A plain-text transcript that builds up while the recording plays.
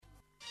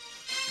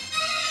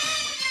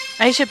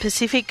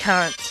Asia-Pacific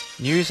Currents.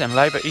 News and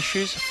labour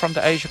issues from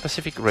the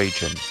Asia-Pacific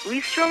region. We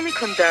strongly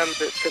condemn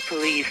the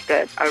police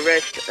that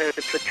arrest the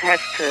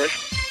protesters.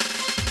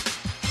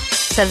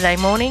 Saturday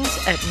mornings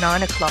at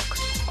 9 o'clock.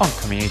 On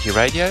Community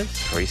Radio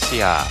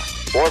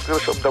 3CR.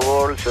 Workers of the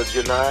world should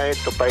unite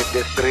to fight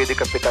this greedy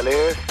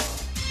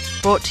capitalists.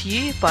 Brought to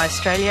you by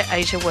Australia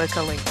Asia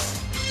Worker Links.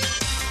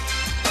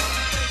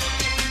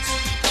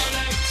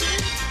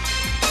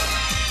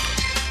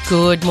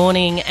 Good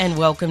morning and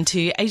welcome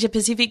to Asia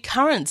Pacific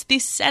Currents.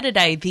 This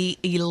Saturday, the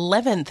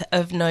 11th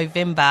of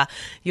November,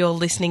 you're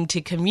listening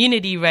to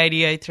Community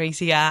Radio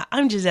 3CR.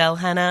 I'm Giselle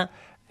Hanna.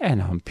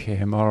 And I'm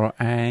Pierre Morrow,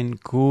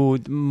 and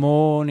good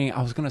morning.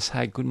 I was going to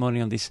say good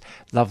morning on this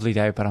lovely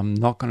day, but I'm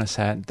not going to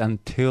say it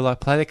until I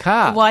play the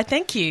card. Why,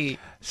 thank you.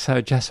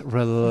 So just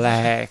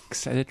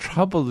relax. The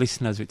trouble,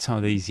 listeners, with some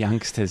of these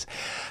youngsters,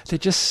 they're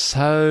just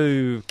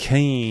so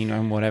keen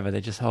and whatever. They're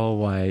just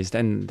always,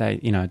 and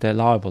they're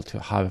liable to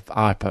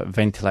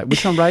hyperventilate,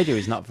 which on radio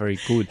is not very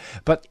good.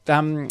 But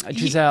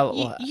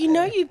Giselle,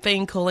 you've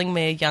been calling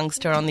me a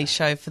youngster on this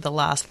show for the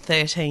last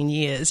 13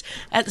 years.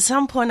 At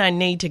some point, I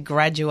need to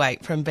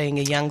graduate from being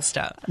a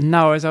youngster.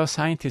 No, as I was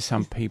saying to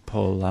some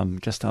people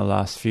just in the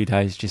last few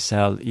days,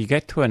 Giselle, you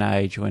get to an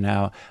age where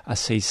now I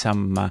see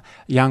some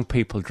young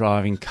people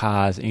driving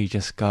cars and you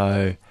just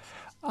go,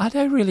 are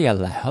they really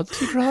allowed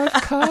to drive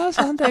cars?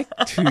 Aren't they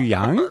too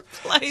young?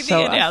 Play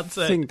the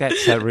announcer. I think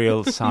that's a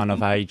real sign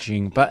of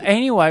ageing. But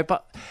anyway,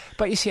 but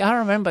you see, I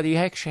remember that you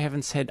actually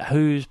haven't said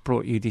who's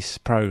brought you this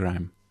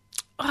program.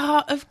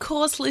 Oh, of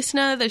course,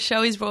 listener. The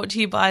show is brought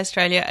to you by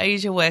Australia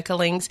Asia Worker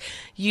Links.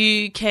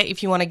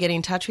 If you want to get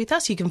in touch with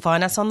us, you can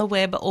find us on the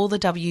web at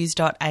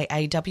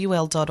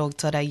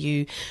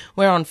allthews.aawl.org.au.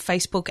 We're on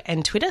Facebook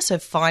and Twitter, so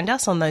find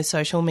us on those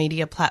social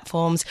media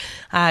platforms.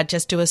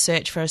 Just do a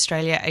search for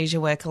Australia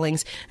Asia Worker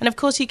Links. And, of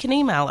course, you can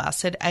email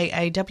us at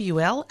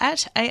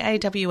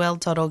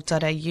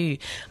aawl@aawl.org.au.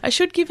 I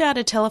should give out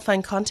a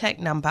telephone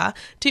contact number.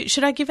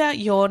 Should I give out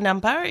your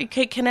number?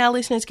 Can our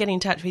listeners get in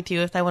touch with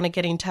you if they want to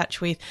get in touch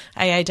with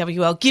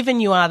AAWL, given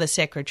you are the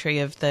secretary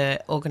of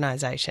the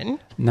organisation?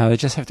 No, they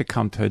just have to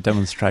come to a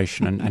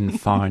demonstration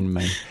and find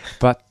me.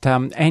 But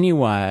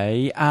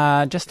anyway,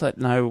 just to let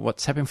know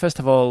what's happening. First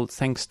of all,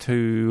 thanks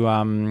to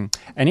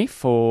Annie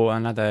for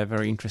another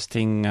very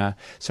interesting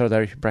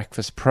Solidarity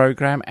Breakfast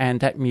program. And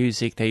that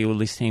music that you were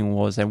listening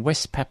was a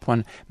West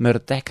Papuan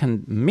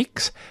Merdeka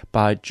mix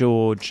by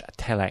George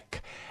Telek.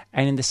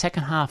 And in the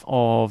second half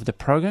of the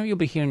program, you'll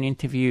be hearing an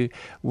interview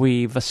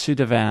with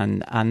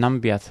Vasudevan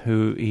Nambiath,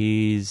 who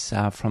is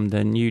from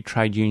the New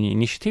Trade Union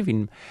Initiative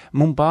in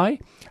Mumbai,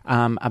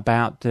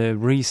 about the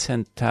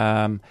recent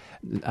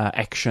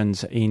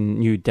actions in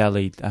New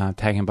Delhi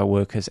taken by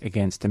workers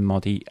against the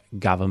Modi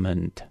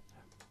government.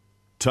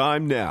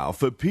 Time now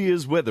for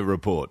Piers Weather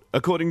Report,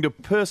 according to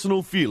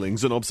personal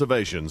feelings and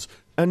observations,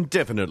 and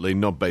definitely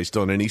not based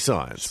on any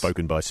science.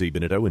 Spoken by C.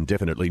 Benito and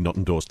definitely not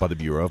endorsed by the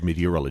Bureau of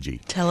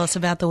Meteorology. Tell us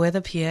about the weather,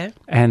 Pierre.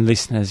 And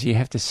listeners, you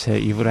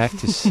would have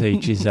to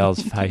see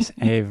Giselle's face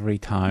every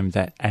time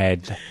that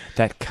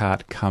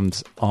card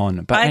comes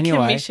on. But anyway,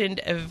 I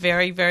commissioned a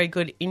very, very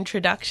good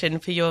introduction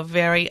for your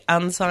very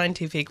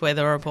unscientific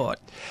weather report.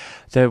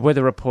 The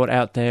weather report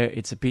out there,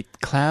 it's a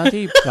bit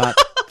cloudy, but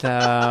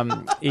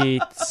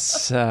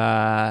it's...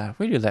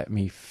 will you let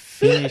me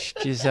finish,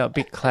 Giselle? A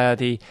bit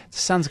cloudy. The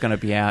sun's going to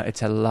be out.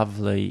 It's a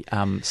lovely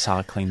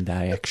cycling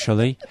day,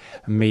 actually.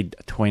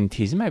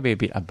 Mid-20s, maybe a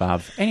bit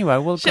above. Anyway,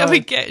 shall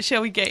we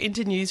get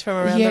into news from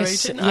around the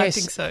region? Yes. I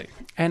think so.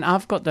 And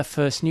I've got the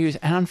first news.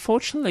 And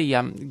unfortunately,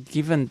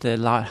 given the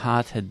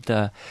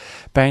light-hearted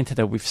banter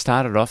that we've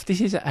started off,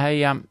 this is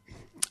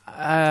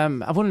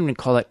I wouldn't even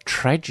call it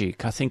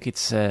tragic. I think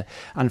it's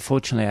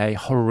unfortunately a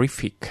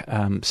horrific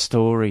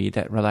story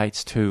that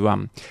relates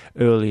to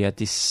earlier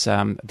this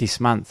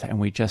month, and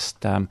we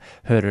just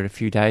heard it a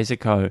few days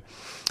ago.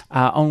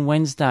 On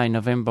Wednesday,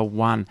 November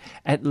 1,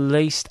 at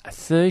least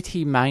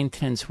 30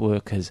 maintenance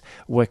workers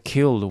were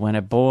killed when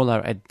a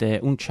boiler at the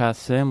Uncha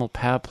thermal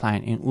power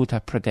plant in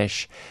Uttar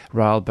Pradesh,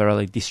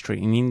 Raebareli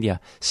district in India,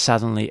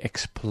 suddenly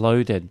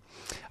exploded.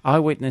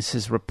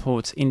 Eyewitnesses'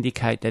 reports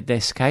indicate that the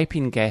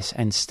escaping gas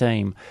and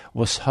steam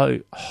was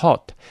so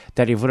hot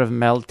that it would have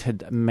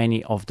melted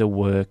many of the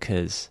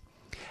workers.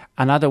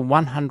 Another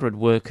 100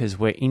 workers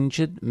were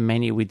injured,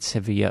 many with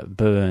severe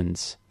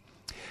burns.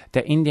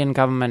 The Indian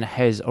government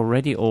has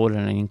already ordered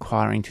an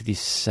inquiry into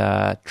this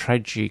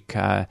tragic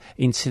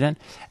incident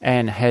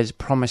and has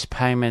promised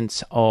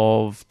payments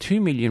of 2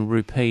 million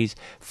rupees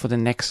for the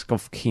next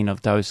of kin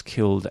of those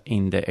killed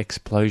in the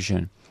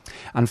explosion.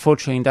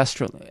 Unfortunately,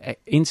 industrial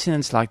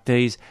incidents like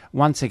these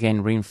once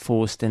again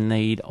reinforce the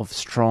need of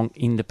strong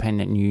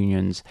independent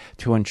unions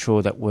to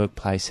ensure that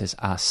workplaces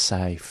are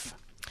safe.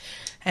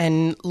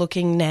 And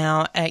looking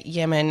now at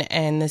Yemen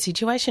and the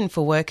situation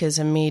for workers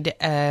amid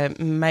a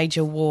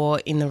major war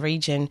in the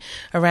region,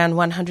 around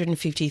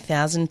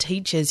 150,000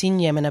 teachers in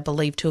Yemen are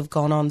believed to have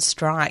gone on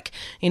strike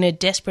in a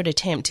desperate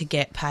attempt to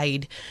get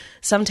paid.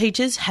 Some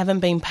teachers haven't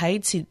been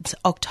paid since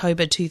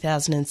October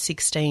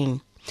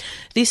 2016.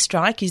 This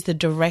strike is the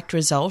direct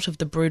result of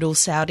the brutal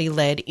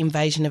Saudi-led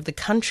invasion of the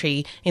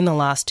country in the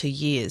last 2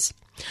 years.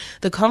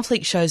 The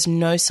conflict shows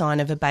no sign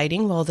of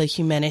abating, while the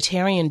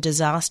humanitarian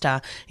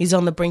disaster is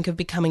on the brink of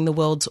becoming the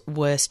world's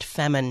worst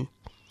famine.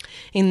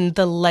 In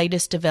the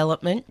latest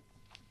development,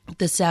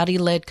 the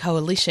Saudi-led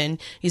coalition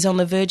is on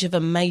the verge of a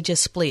major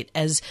split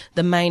as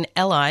the main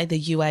ally, the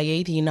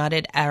UAE, the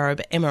United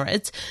Arab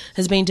Emirates,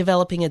 has been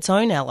developing its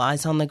own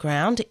allies on the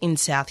ground in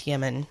South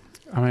Yemen.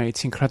 I mean,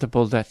 it's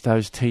incredible that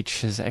those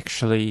teachers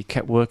actually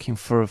kept working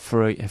for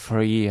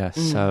a year.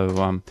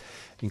 So,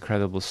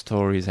 incredible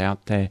stories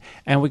out there.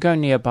 And we go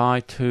nearby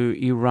to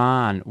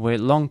Iran, where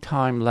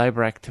long-time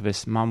Labour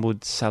activist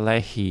Mahmoud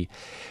Salehi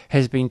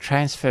has been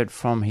transferred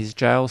from his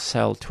jail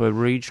cell to a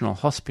regional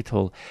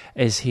hospital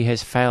as he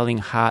has failing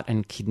heart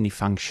and kidney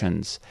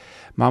functions.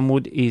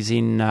 Mahmoud is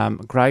in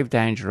grave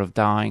danger of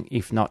dying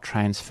if not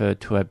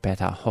transferred to a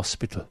better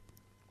hospital.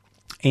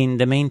 In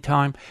the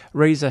meantime,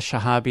 Reza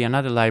Shahabi,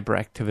 another Labour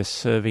activist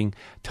serving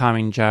time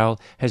in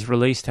jail, has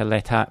released a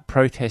letter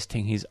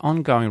protesting his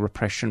ongoing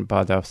repression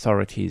by the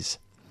authorities.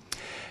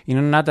 In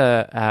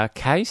another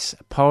case,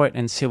 poet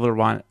and civil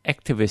rights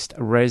activist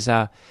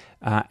Reza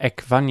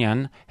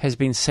Ekvanyan has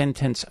been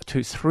sentenced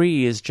to 3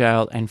 years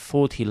jail and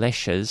 40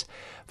 lashes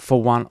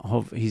for one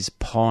of his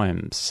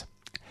poems.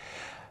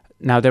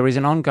 Now, there is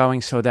an ongoing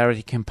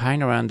solidarity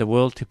campaign around the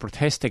world to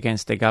protest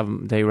against the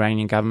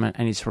Iranian government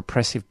and its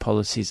repressive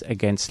policies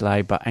against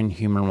labour and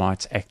human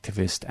rights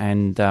activists.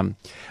 And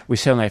we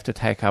certainly have to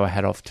take our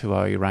hat off to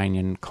our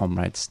Iranian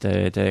comrades.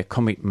 The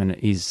commitment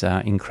is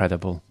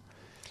incredible.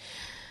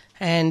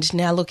 And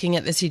now looking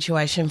at the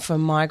situation for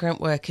migrant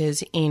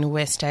workers in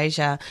West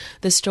Asia,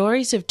 the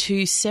stories of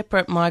 2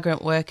 separate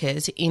migrant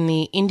workers in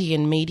the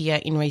Indian media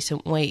in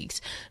recent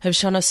weeks have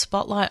shone a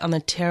spotlight on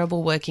the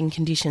terrible working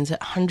conditions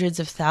that hundreds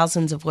of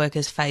thousands of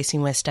workers face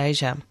in West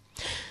Asia.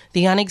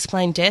 The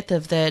unexplained death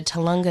of the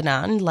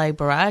Telanganan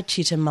labourer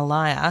Chitta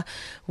Malaya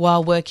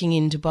while working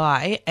in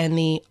Dubai and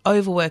the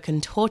overwork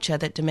and torture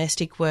that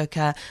domestic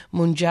worker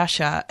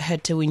Munjasha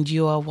had to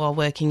endure while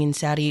working in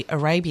Saudi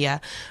Arabia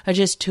are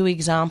just 2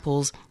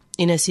 examples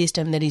in a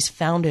system that is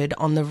founded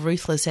on the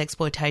ruthless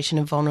exploitation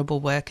of vulnerable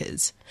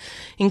workers.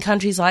 In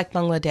countries like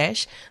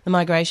Bangladesh, the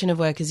migration of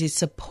workers is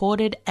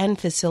supported and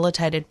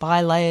facilitated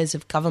by layers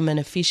of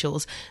government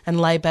officials and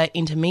labour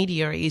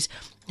intermediaries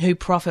who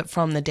profit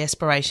from the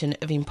desperation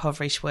of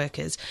impoverished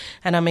workers.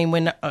 And I mean,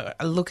 when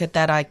I look at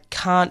that, I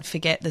can't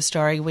forget the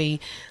story we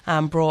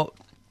brought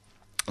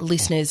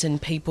listeners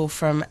and people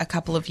from a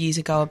couple of years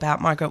ago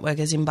about migrant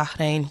workers in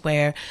Bahrain,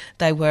 where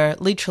they were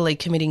literally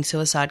committing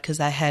suicide because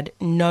they had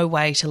no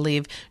way to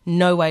live,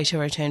 no way to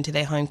return to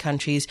their home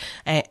countries,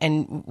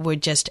 and were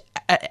just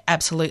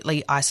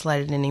absolutely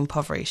isolated and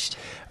impoverished.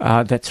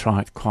 That's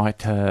right.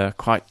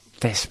 Quite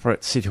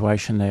desperate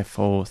situation there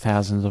for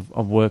thousands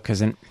of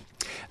workers. And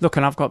look,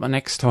 and I've got my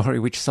next story,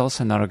 which is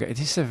also not a good.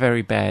 This is a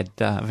very bad,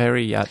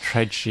 very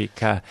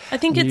tragic I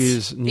think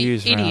news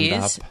it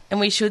roundup. is, and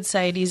we should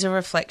say it is a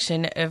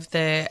reflection of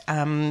the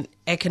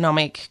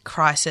economic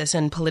crisis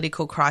and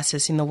political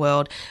crisis in the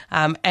world.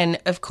 And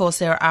of course,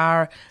 there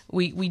are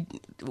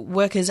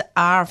workers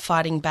are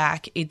fighting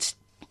back.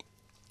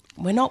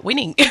 We're not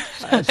winning.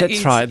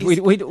 That's right.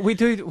 We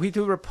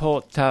do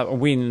report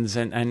wins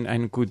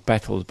and good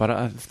battles,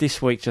 but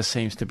this week just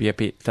seems to be a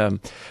bit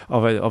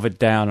of a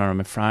downer,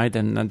 I'm afraid.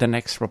 And the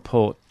next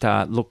report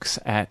looks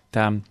at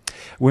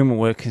women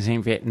workers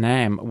in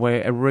Vietnam,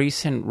 where a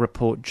recent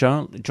report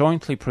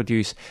jointly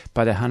produced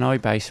by the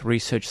Hanoi-based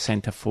Research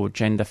Centre for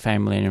Gender,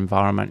 Family and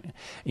Environment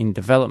in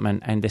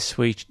Development and the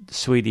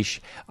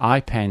Swedish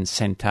IPAN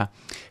Centre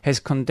has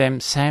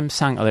condemned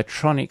Samsung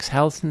Electronics'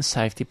 health and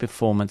safety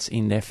performance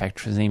in their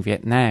factories in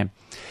Vietnam.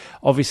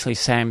 Obviously,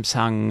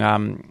 Samsung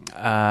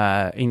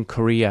in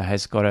Korea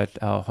has got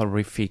a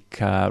horrific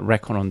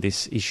record on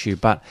this issue,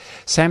 but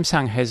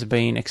Samsung has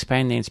been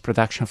expanding its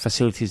production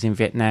facilities in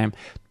Vietnam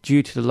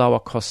due to the lower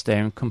cost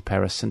there in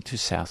comparison to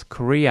South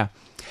Korea.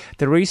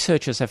 The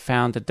researchers have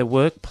found that the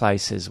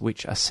workplaces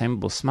which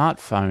assemble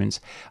smartphones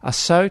are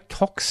so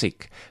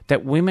toxic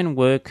that women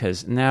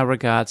workers now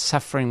regard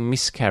suffering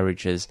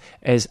miscarriages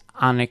as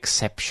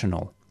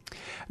unexceptional.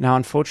 Now,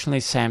 unfortunately,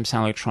 Samsung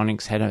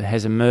Electronics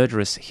has a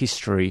murderous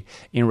history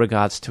in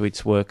regards to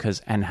its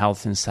workers and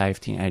health and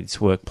safety at its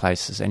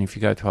workplaces. And if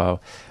you go to our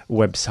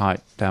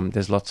website,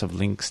 there's lots of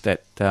links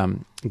that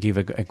give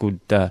a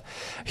good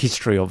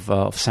history of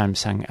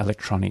Samsung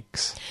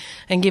Electronics.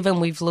 And given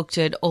we've looked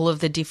at all of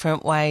the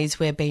different ways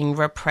we're being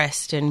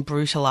repressed and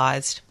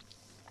brutalised,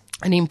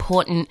 an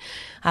important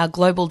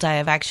global day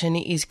of action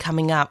is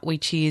coming up,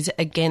 which is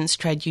against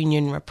trade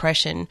union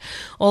repression.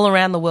 All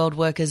around the world,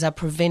 workers are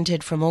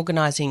prevented from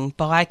organising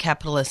by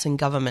capitalists and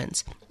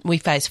governments. We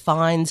face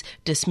fines,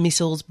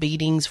 dismissals,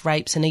 beatings,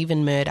 rapes and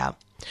even murder.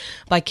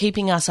 By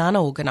keeping us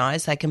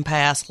unorganised, they can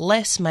pay us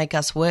less, make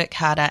us work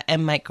harder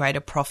and make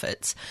greater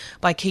profits.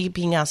 By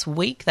keeping us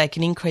weak, they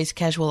can increase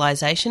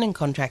casualisation and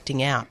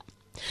contracting out.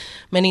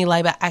 Many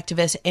labour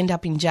activists end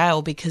up in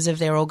jail because of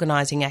their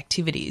organising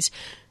activities.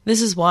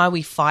 This is why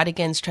we fight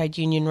against trade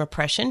union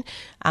repression.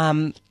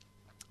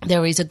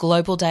 There is a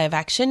global day of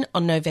action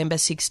on November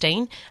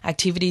 16.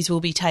 Activities will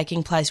be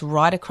taking place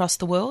right across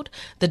the world.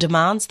 The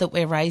demands that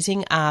we're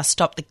raising are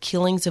stop the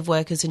killings of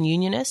workers and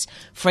unionists,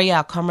 free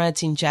our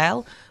comrades in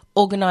jail,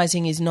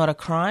 organising is not a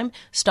crime,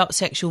 stop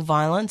sexual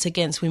violence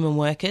against women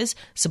workers,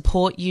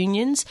 support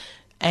unions,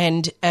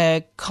 and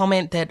a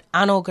comment that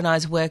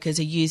unorganised workers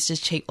are used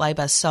as cheap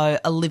labour, so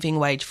a living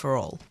wage for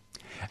all.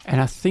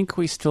 And I think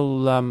we're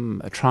still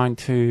trying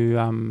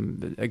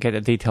to get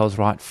the details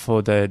right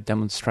for the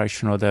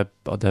demonstration or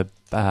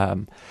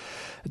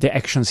the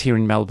actions here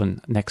in Melbourne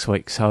next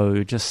week.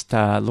 So just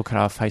look at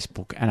our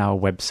Facebook and our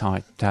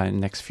website in the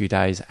next few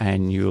days,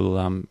 and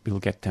you'll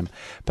get them.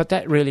 But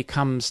that really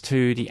comes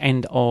to the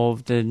end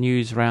of the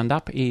news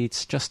roundup.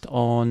 It's just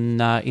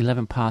on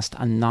 11 past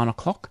 9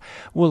 o'clock.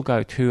 We'll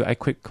go to a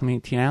quick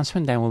community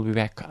announcement, then we'll be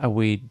back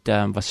with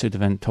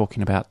Vasudevan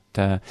talking about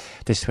the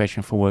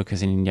situation for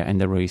workers in India and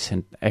the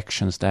recent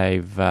actions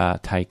they've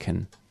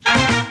taken.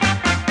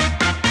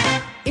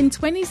 In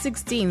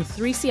 2016,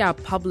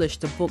 3CR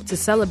published a book to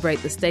celebrate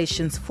the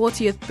station's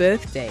 40th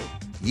birthday.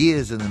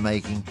 Years in the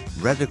making,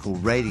 Radical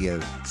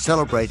Radio,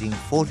 celebrating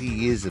 40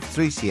 years of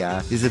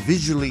 3CR, is a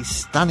visually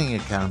stunning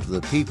account of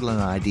the people and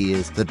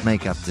ideas that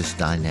make up this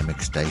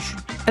dynamic station.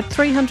 At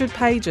 300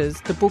 pages,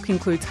 the book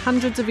includes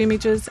hundreds of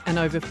images and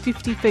over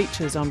 50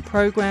 features on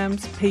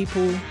programs,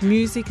 people,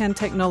 music and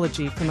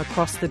technology from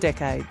across the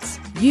decades.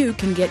 You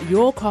can get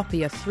your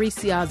copy of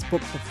 3CR's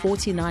book for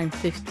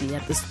 $49.50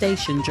 at the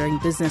station during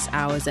business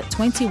hours at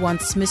 21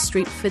 Smith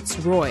Street,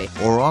 Fitzroy.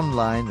 Or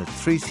online at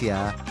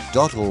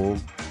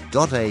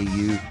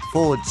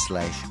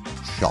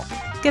 3cr.org.au/shop.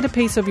 Get a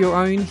piece of your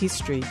own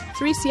history.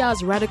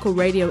 3CR's Radical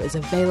Radio is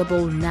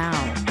available now.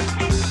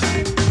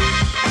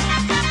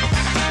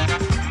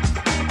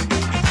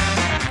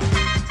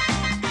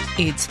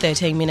 It's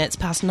 13 minutes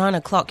past 9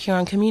 o'clock here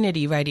on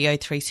Community Radio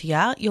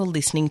 3CR. You're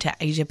listening to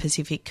Asia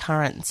Pacific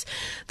Currents.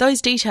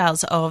 Those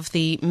details of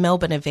the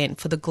Melbourne event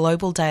for the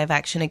Global Day of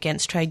Action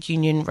Against Trade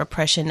Union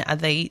Repression are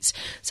these.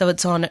 So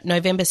it's on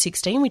November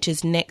 16, which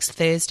is next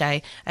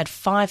Thursday at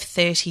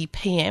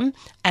 5:30pm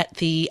at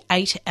the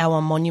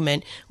 8-hour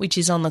monument, which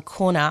is on the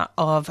corner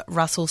of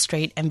Russell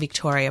Street and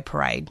Victoria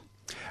Parade.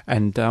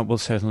 And we'll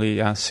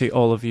certainly see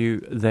all of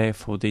you there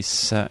for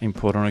this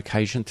important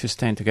occasion to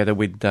stand together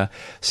with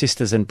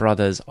sisters and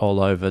brothers all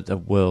over the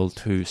world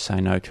to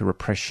say no to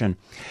repression.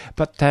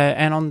 But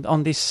and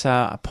on this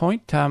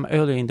point,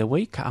 earlier in the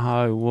week,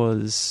 I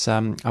was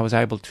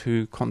able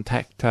to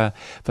contact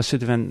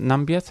Vasudevan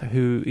Nambiath,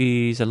 who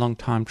is a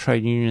long-time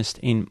trade unionist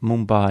in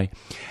Mumbai,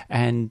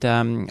 and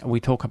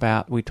we talk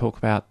about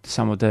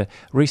some of the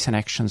recent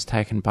actions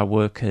taken by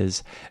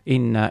workers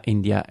in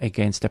India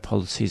against the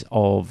policies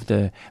of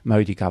the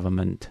Modi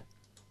government.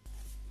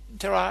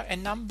 There are a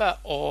number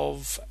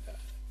of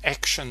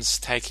actions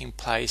taking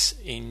place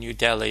in New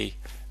Delhi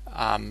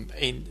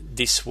in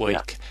this week.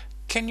 Yeah.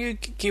 Can you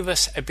give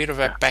us a bit of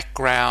a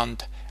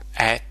background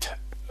at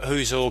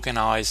who's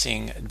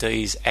organising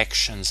these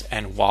actions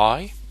and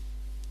why?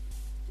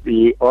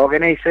 The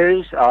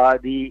organisers are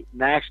the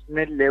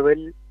national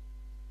level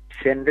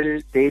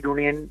Central Trade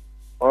Union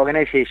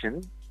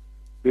organisation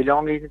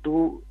belonging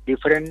to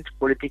different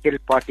political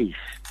parties,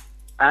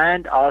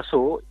 and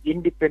also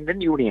independent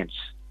unions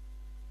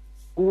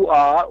who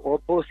are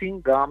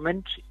opposing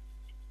government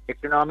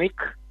economic,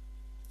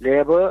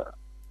 labour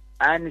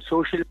and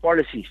social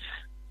policies,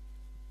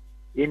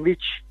 in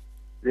which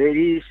there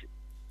is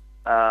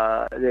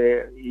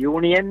the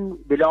union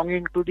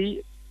belonging to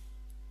the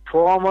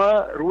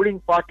former ruling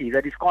party,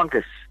 that is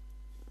Congress.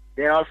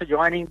 They are also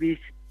joining this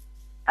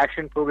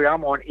action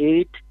program on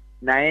 8,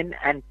 9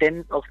 and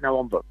 10 of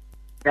November.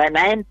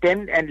 9,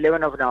 10 and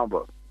 11 of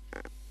November.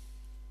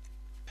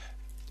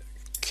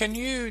 Can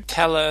you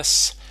tell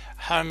us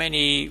how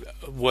many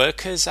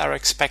workers are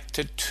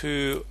expected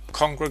to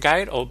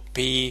congregate or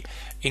be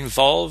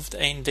involved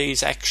in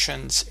these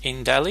actions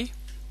in Delhi?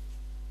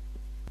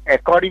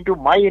 According to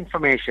my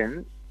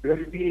information, there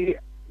will be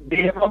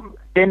minimum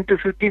 10 to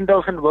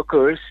 15,000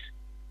 workers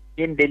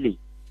in Delhi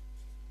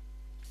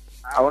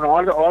on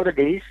all the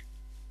days,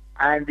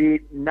 and the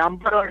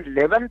number on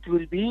 11th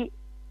will be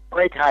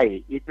quite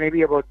high. It may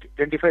be about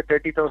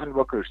 25,000-30,000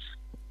 workers.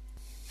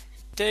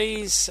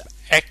 These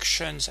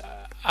actions,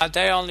 are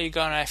they only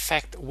going to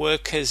affect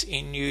workers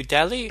in New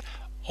Delhi,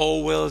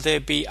 or will there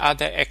be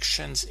other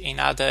actions in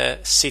other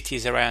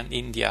cities around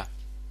India?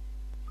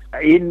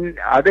 In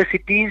other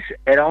cities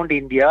around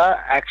India,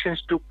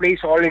 actions took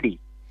place already.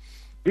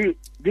 The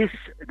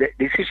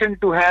decision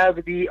to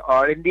have the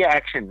All India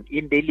action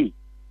in Delhi.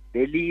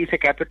 Delhi is a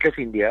capital of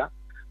India.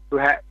 To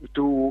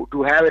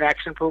have an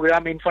action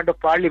program in front of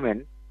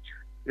Parliament.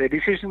 The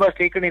decision was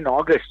taken in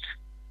August,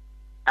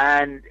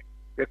 and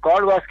the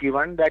call was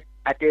given that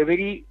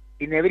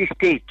in every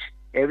state,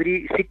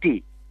 every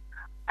city,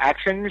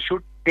 action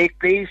should take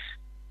place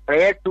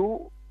prior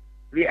to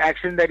the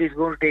action that is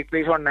going to take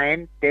place on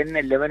 9, 10,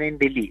 11 in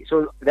Delhi.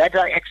 So that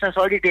action has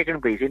already taken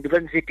place in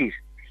different cities.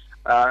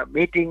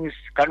 Meetings,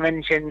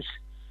 conventions,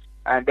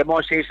 and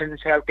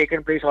demonstrations have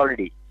taken place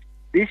already.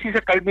 This is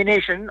a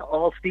culmination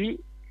of the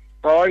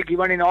call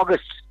given in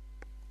August.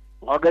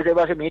 August there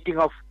was a meeting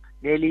of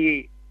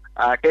nearly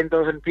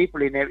 10,000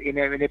 people in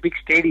a big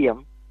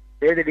stadium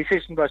where the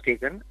decision was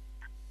taken.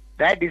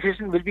 That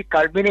decision will be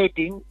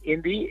culminating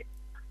in the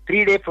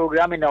 3-day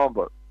program in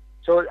November.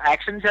 So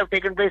actions have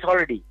taken place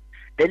already.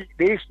 There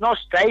is no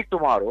strike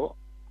tomorrow.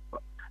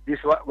 These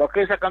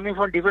workers are coming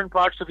from different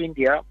parts of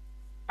India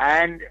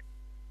and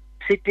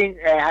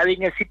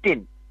having a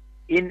sit-in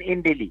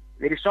in Delhi.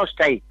 There is no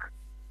strike.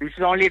 This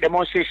is only a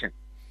demonstration.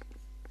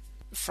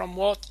 From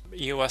what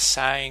you are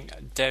saying,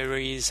 there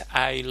is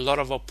a lot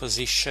of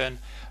opposition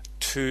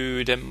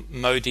to the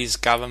Modi's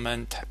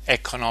government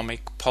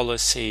economic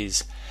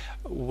policies,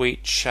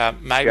 which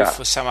maybe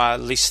for some of our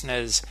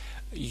listeners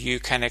you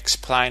can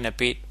explain a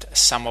bit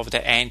some of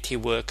the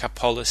anti-worker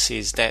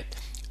policies that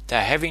they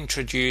have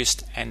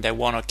introduced and they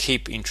want to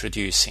keep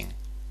introducing.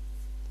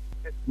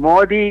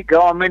 Modi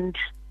government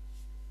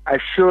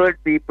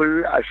assured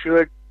people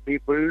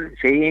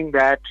saying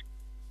that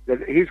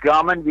his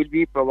government will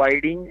be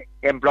providing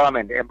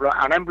employment.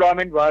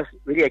 Unemployment was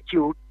very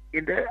acute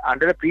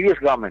under the previous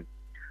government.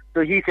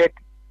 So he said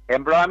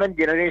employment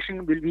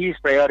generation will be his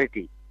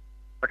priority.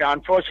 But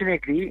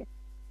unfortunately,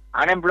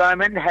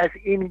 unemployment has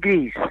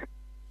increased.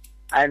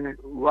 And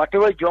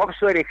whatever jobs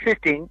were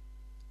existing,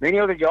 many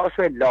of the jobs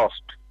were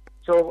lost.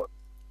 So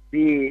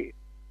the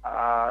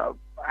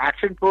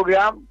action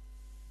program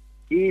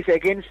is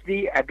against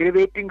the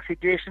aggravating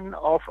situation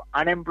of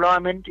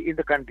unemployment in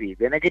the country,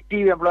 the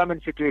negative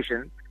employment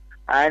situation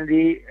and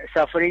the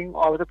suffering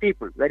of the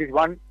people. That is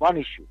one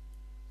issue.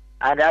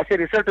 And as a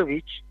result of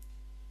which,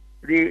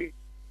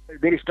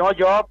 there is no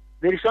job,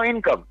 there is no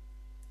income.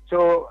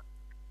 So,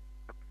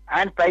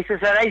 and prices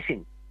are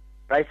rising.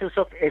 Prices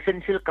of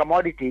essential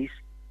commodities,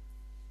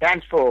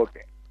 transport,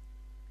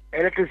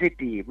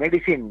 electricity,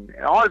 medicine,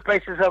 all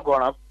prices have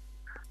gone up.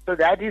 So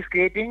that is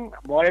creating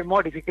more and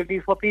more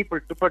difficulties for people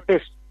to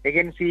protest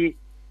against the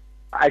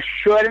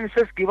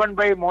assurances given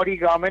by Modi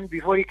government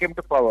before he came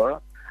to power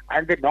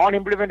and the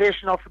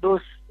non-implementation of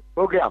those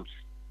programs.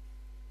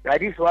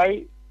 That is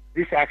why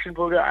this action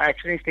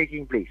is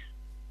taking place.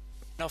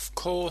 Of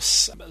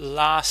course,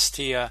 last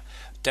year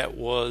that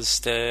was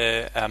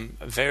the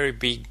very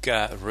big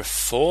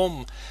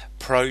reform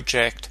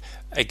project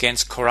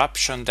against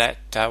corruption that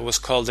was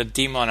called the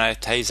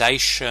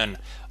demonetization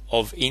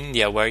of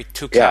India, where it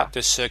took out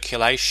the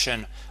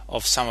circulation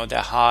of some of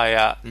the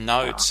higher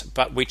notes,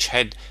 but which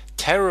had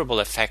terrible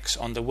effects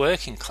on the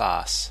working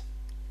class.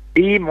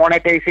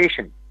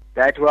 Demonetization,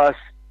 that was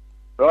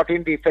brought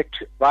into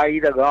effect by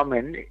the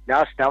government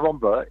last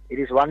November. It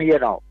is 1 year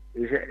now.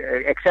 It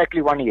is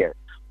exactly 1 year.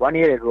 1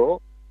 year ago.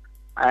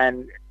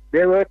 And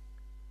there were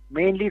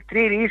mainly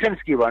 3 reasons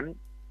given.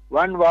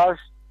 One was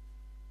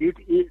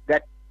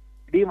that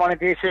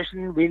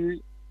demonetization will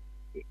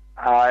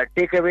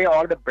take away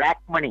all the black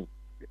money.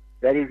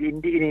 That is,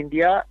 in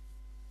India,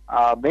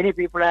 many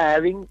people are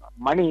having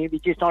money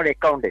which is not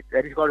accounted.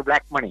 That is called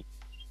black money.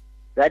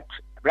 That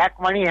black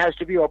money has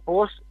to be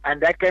opposed,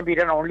 and that can be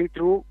done only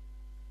through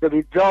the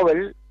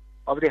withdrawal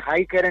of the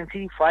high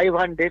currency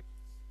 500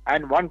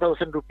 and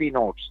 1,000 rupee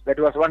notes. That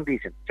was one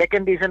reason.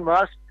 Second reason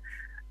was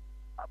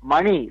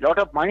money. A lot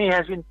of money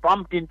has been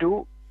pumped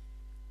into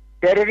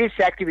terrorist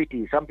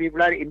activities. Some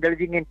people are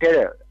indulging in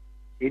terror.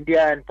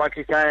 India and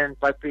Pakistan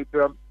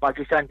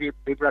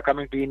people are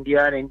coming to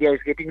India, and India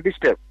is getting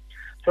disturbed.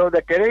 So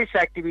the terrorist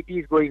activity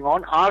is going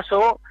on.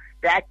 Also,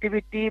 the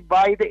activity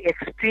by the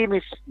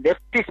extremist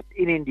leftists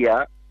in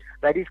India,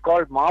 that is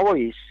called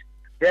Maoists,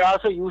 they are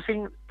also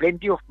using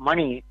plenty of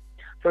money.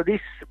 So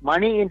this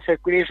money in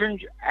circulation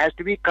has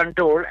to be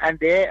controlled, and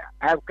they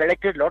have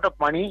collected a lot of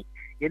money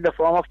in the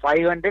form of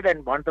 500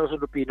 and 1,000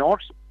 rupee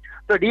notes.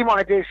 So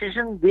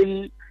demonetization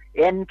will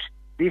end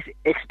this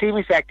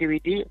extremist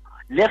activity,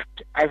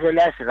 left as well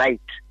as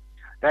right.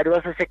 That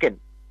was the second.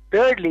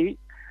 Thirdly,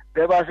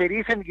 there was a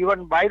reason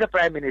given by the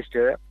Prime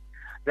Minister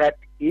that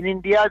in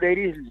India there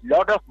is a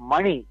lot of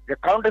money, the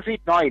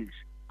counterfeit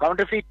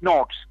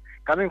notes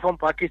coming from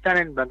Pakistan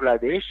and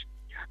Bangladesh,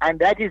 and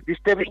that is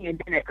disturbing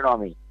Indian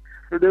economy.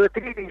 So there were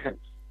 3 reasons: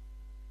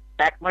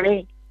 black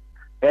money,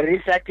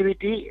 terrorist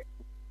activity,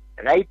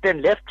 right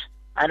and left,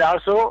 and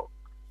also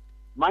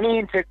money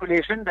in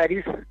circulation, that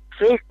is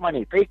fake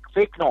money,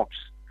 fake notes.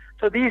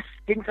 So these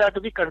things are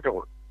to be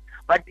controlled.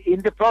 But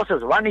in the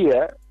process, 1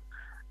 year,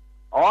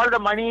 all the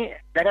money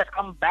that has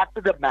come back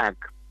to the bank,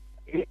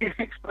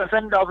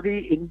 86% of the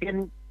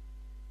Indian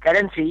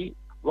currency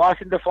was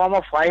in the form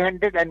of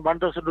 500 and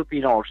 1,000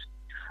 rupee notes.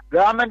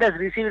 Government has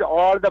received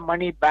all the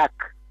money back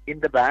in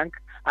the bank,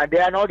 and they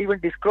are not even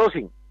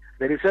disclosing.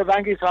 The Reserve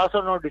Bank is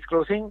also not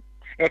disclosing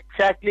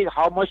exactly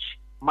how much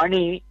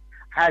money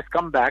has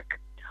come back.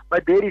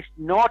 But there is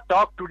no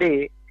talk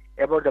today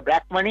about the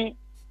black money,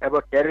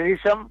 about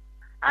terrorism,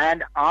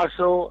 and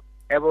also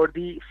about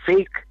the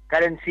fake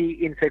currency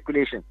in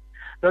circulation.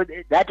 So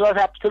that was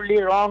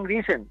absolutely wrong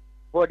reason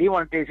for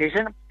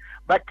demonetization.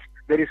 But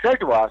the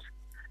result was,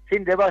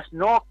 since there was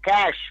no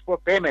cash for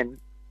payment,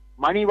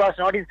 money was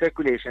not in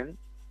circulation,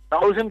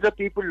 thousands of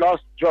people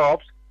lost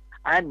jobs,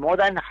 and more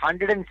than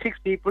 106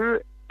 people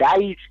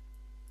died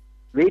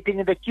waiting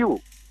in the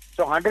queue.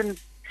 So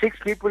 106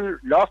 people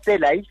lost their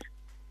lives,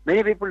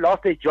 many people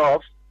lost their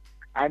jobs,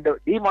 and the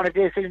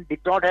demonetization did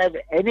not have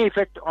any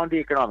effect on the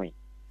economy.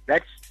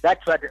 That's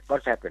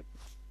what's happened.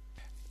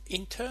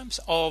 In terms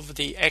of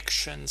the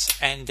actions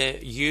and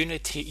the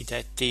unity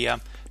that the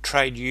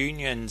trade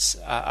unions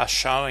are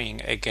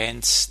showing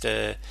against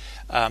the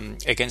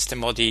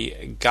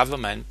Modi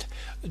government,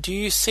 do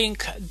you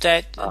think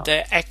that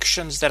the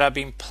actions that are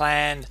being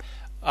planned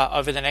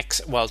over the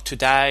next,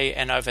 today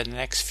and over the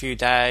next few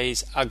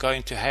days are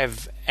going to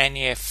have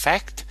any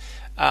effect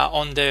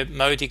on the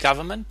Modi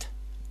government?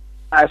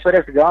 As far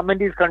as the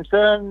government is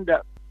concerned,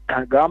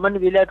 government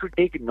will have to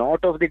take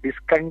note of the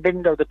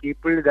discontent of the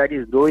people that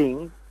is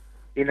growing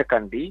in the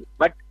country,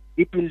 but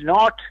it will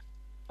not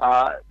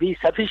be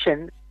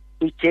sufficient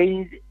to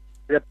change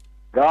the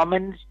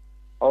government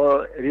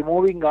or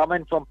removing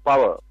government from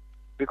power,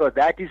 because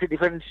that is a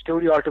different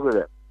story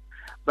altogether.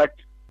 But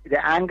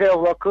the anger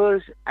of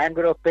workers,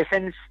 anger of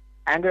peasants,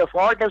 anger of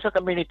all types of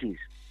communities.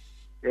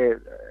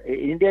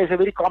 India is a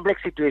very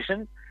complex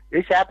situation.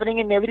 It's happening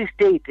in every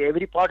state,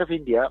 every part of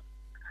India.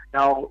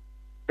 Now,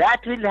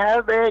 that will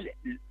have an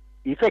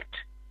effect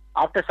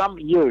after some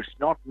years,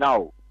 not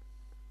now.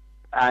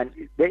 And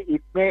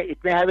it may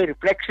have a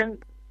reflection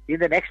in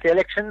the next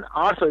election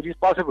also. It is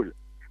possible,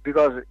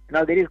 because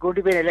now there is going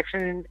to be an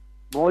election in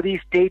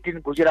Modi state in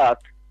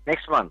Gujarat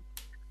next month.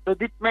 So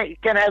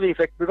it can have an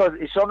effect, because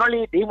it's not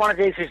only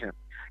demonetization.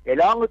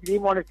 Along with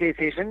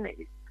demonetization,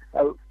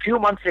 a few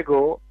months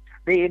ago,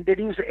 they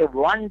introduced a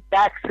one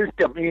tax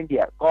system in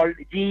India called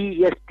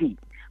GST,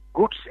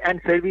 Goods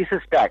and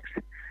Services Tax.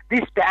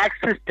 This tax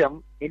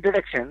system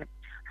introduction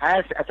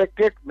has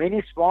affected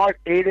many small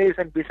traders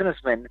and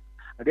businessmen.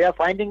 They are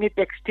finding it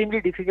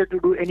extremely difficult to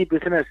do any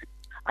business,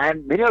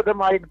 and many of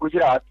them are in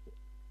Gujarat,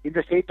 in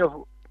the state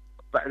of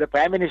the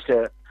Prime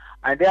Minister,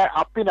 and they are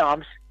up in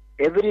arms.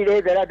 Every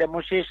day there are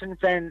demonstrations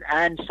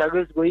and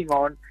struggles going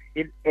on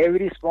in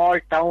every small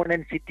town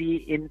and city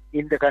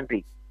in the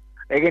country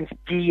against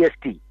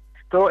GST.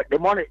 So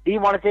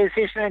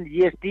demonetization and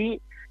GST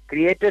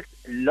created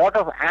a lot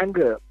of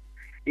anger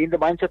in the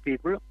minds of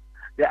people.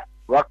 The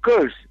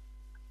workers,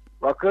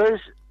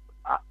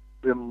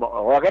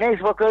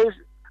 organized workers,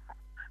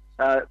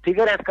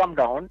 figure has come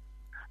down.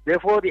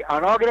 Therefore, the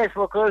unorganized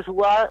workers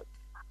who are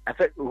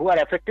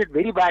affected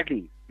very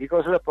badly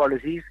because of the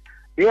policies,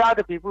 they are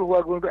the people who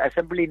are going to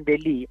assemble in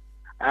Delhi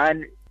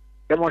and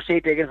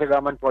demonstrate against the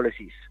government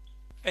policies.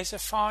 As a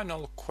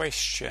final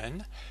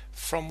question,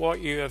 from what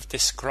you have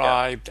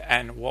described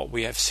and what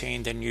we have seen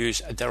in the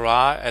news, there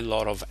are a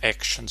lot of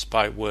actions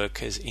by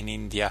workers in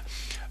India.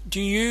 Do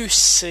you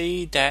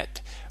see that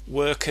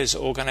workers'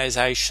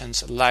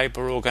 organisations,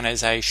 labour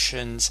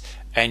organisations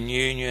and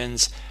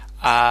unions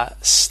are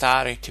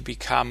starting to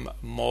become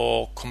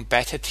more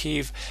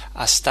combative,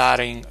 are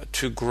starting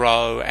to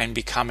grow and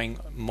becoming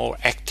more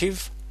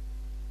active?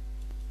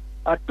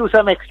 To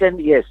some extent,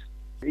 yes.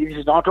 It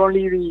is not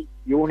only the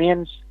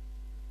unions.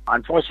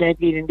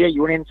 Unfortunately, in India,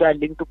 unions are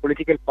linked to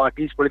political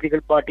parties.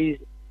 Political parties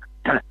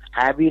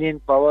have been in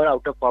power,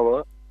 out of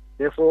power.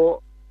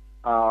 Therefore,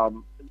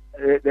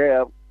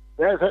 there are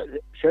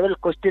several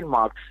question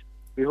marks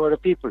before the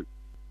people.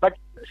 But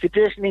the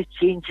situation is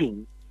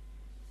changing.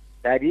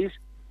 That is,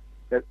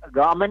 the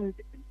government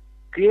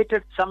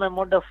created some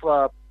amount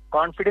of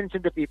confidence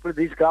in the people.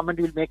 This government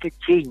will make a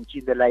change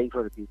in the life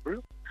of the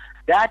people.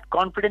 That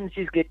confidence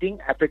is getting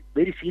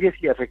very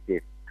seriously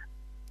affected.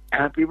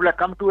 People have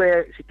come to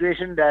a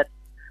situation that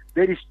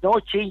there is no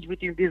change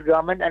between this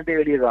government and the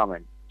earlier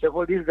government.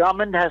 Therefore, this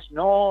government has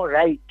no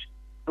right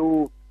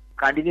to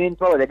continue in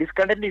power. The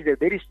discontent is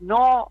there is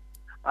no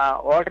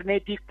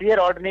clear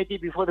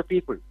alternative before the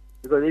people,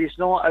 because there is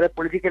no other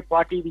political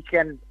party which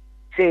can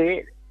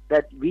say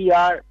that we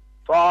are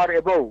far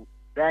above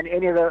than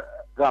any other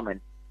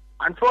government.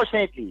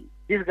 Unfortunately,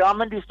 this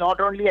government is not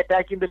only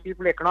attacking the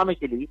people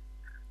economically,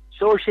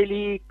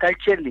 socially,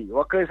 culturally.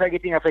 Workers are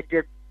getting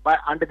affected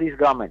under this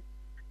government,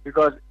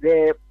 because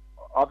their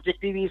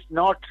objective is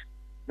not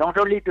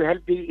only to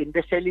help the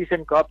industrialists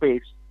and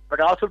corporates, but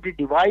also to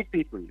divide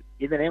people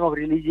in the name of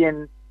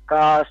religion,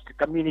 caste,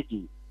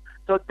 community.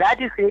 So that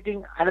is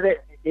creating another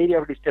area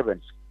of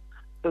disturbance.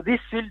 So this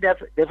will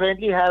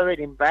definitely have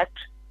an impact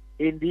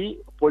in the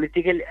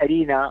political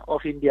arena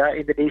of India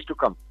in the days to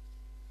come.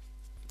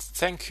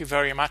 Thank you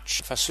very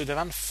much,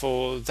 Vasudevan,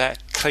 for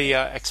that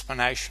clear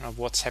explanation of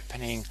what's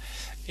happening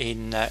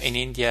in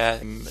India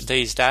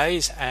these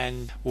days,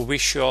 and we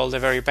wish you all the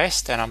very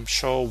best, and I'm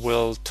sure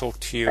we'll talk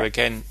to you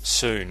again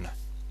soon.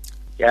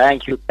 Yeah,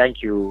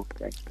 thank you.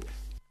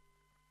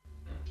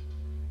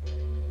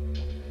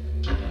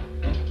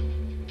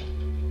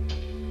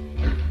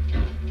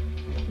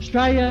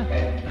 Australia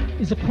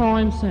is a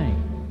crime scene.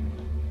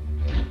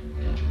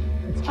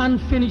 It's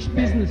unfinished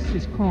business,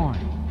 this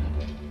crime.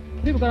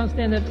 People don't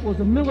understand that it was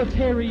a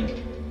military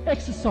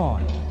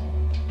exercise.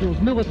 It was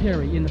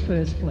military in the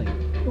First Fleet.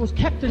 It was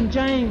Captain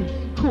James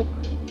Cook.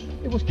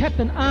 It was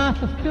Captain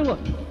Arthur Phillip.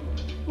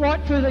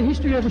 Right through the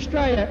history of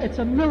Australia, it's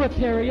a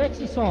military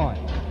exercise.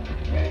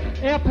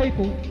 Our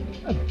people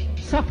have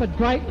suffered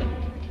greatly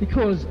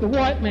because the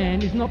white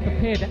man is not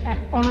prepared to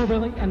act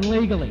honourably and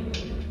legally.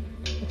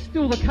 It's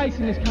still the case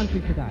in this country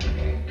today.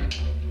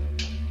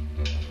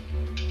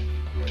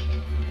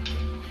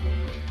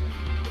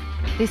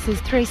 This is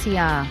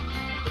 3CR.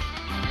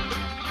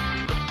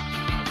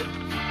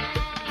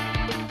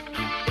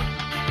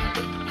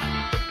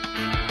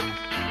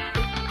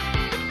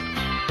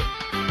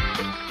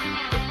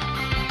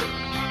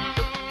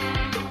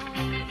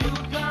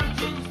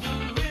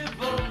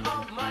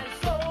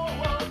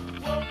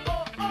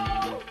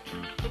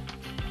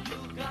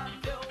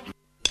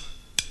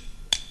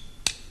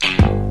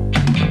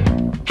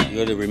 You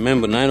got to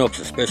remember, NAIDOC's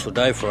a special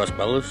day for us,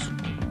 brothers.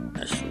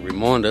 That's a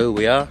reminder who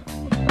we are.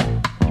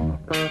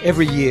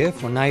 Every year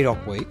for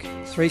NAIDOC Week,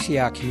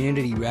 3CR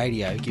Community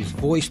Radio gives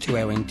voice to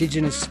our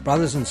Indigenous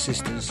brothers and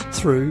sisters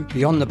through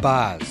Beyond the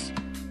Bars,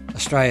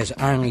 Australia's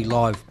only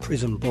live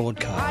prison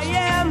broadcast. I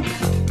am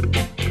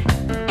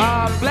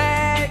a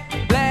black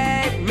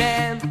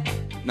man.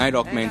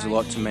 NAIDOC means a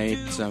lot to me.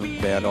 It's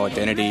about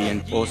identity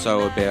and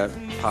also about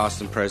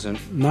past and present.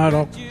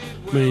 NAIDOC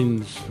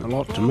means a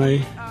lot to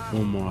me, for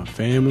my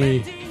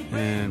family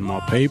and my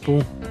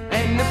people.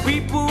 And the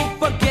people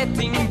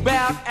forgetting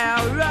about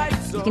our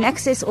rights. You can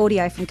access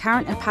audio from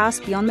current and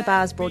past Beyond the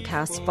Bars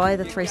broadcasts via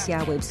the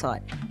 3CR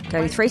website.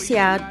 Go to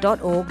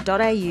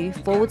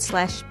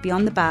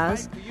 3cr.org.au/Beyond the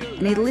Bars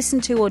and either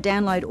listen to or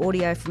download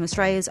audio from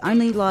Australia's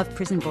only live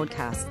prison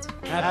broadcasts.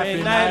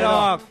 Happy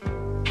NAIDOC!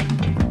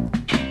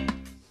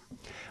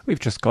 We've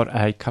just got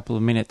a couple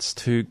of minutes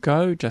to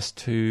go just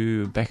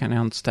to back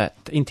announce that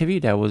interview.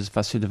 There was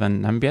Vasudevan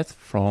Nambiath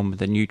from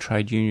the New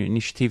Trade Union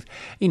Initiative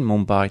in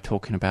Mumbai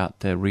talking about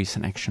the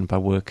recent action by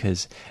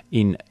workers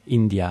in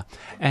India.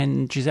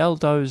 And Giselle,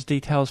 those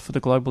details for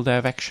the Global Day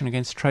of Action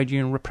Against Trade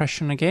Union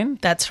Repression again?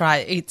 That's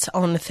right. It's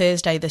on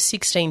Thursday the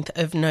 16th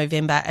of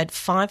November at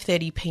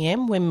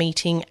 5:30pm. We're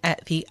meeting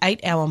at the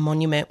 8 Hour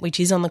Monument, which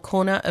is on the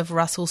corner of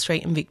Russell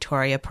Street and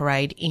Victoria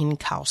Parade in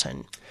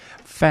Carlton.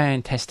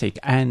 Fantastic.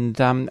 And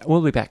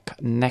we'll be back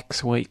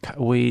next week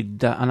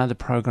with another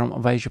program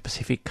of Asia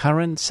Pacific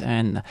Currents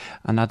and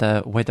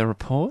another weather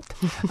report.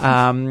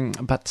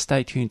 But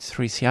stay tuned to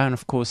 3CR. And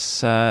of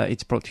course,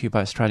 it's brought to you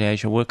by Australia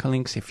Asia Worker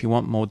Links. If you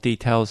want more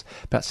details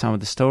about some of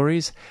the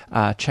stories,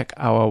 check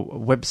our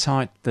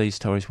website. These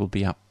stories will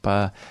be up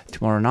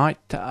tomorrow night.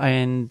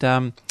 And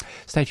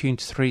stay tuned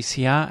to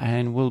 3CR.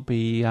 And we'll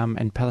be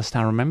in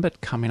Palestine Remembered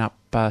coming up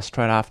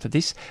straight after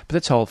this. But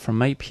that's all from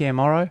me, Pierre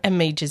Morrow. And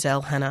me,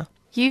 Giselle Hanna.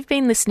 You've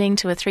been listening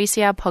to a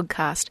 3CR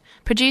podcast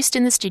produced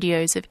in the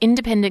studios of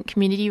independent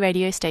community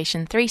radio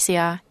station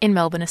 3CR in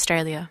Melbourne,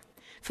 Australia.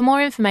 For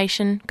more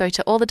information, go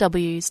to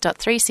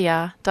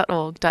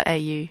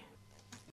allthews.3cr.org.au.